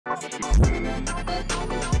Welcome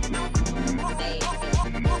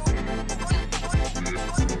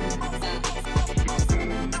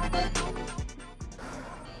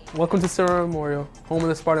to CIMARRON-MEMORIAL, home of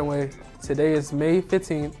the Spartan Way. Today is May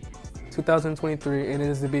 15th, 2023, and it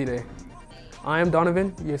is the B-Day. I am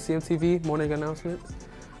Donovan, your CMTV morning announcement.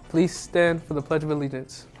 Please stand for the Pledge of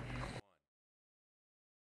Allegiance.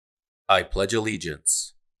 I pledge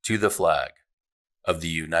allegiance to the flag of the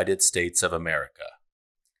United States of America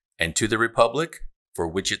and to the republic for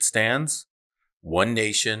which it stands, one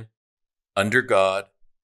nation, under God,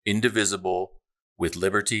 indivisible, with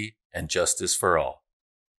liberty and justice for all.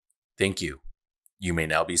 Thank you. You may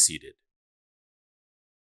now be seated.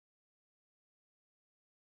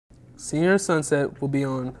 Senior Sunset will be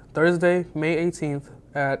on Thursday, May 18th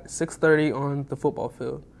at 6:30 on the football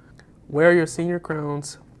field. Wear your senior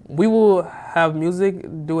crowns. We will have music,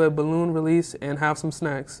 do a balloon release, and have some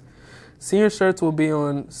snacks. Senior shirts will be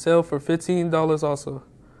on sale for $15 also.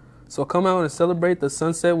 So come out and celebrate the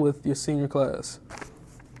sunset with your senior class.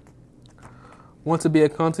 Want to be a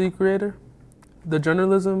content creator? The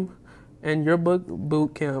journalism and yearbook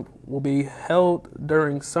boot camp will be held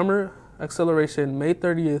during Summer Acceleration May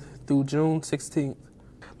 30th through June 16th.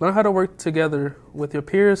 Learn how to work together with your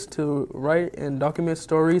peers to write and document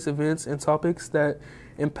stories, events, and topics that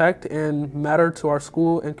impact and matter to our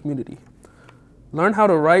school and community. Learn how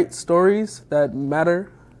to write stories that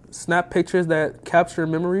matter, snap pictures that capture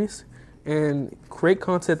memories, and create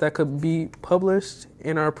content that could be published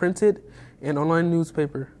in our printed and online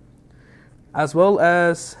newspaper, as well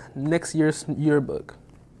as next year's yearbook.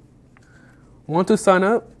 Want to sign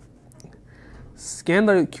up? Scan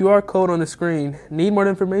the QR code on the screen. Need more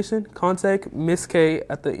information? Contact Miss K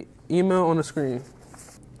at the email on the screen.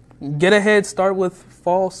 Get a head start with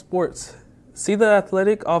fall sports. See the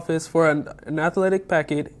athletic office for an athletic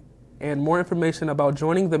packet and more information about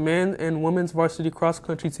joining the men and women's varsity cross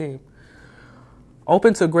country team.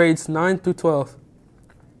 Open to grades 9 through 12.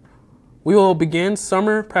 We will begin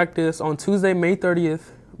summer practice on Tuesday, May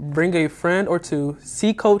 30th. Bring a friend or two.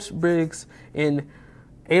 See Coach Briggs in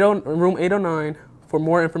room 809 for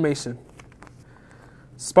more information.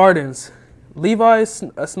 Spartans. Levi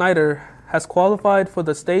Snyder has qualified for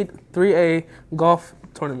the state 3A golf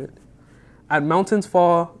tournament. At Mountains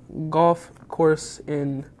Fall Golf Course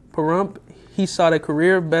in Pahrump, he shot a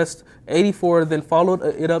career best 84, then followed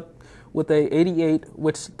it up with a 88,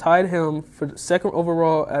 which tied him for second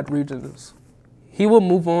overall at regionals. He will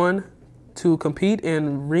move on to compete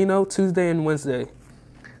in Reno Tuesday and Wednesday.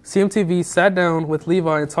 CMTV sat down with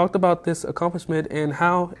Levi and talked about this accomplishment and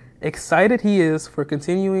how excited he is for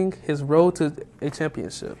continuing his road to a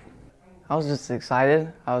championship. I was just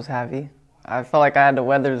excited. I was happy. I felt like I had to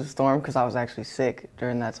weather the storm because I was actually sick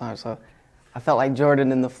during that time. So I felt like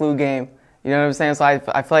Jordan in the flu game. You know what I'm saying? So I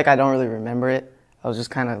feel like I don't really remember it. I was just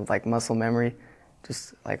kind of like muscle memory,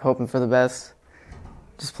 just like hoping for the best,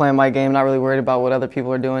 just playing my game, not really worried about what other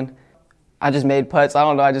people are doing. I just made putts. I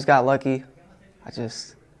don't know, I just got lucky. I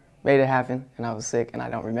just made it happen, and I was sick, and I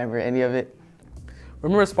don't remember any of it.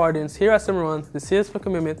 Remember, Spartans, here at Cimarron, the C is for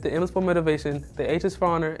commitment, the M is for motivation, the H is for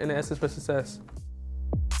honor, and the S is for success.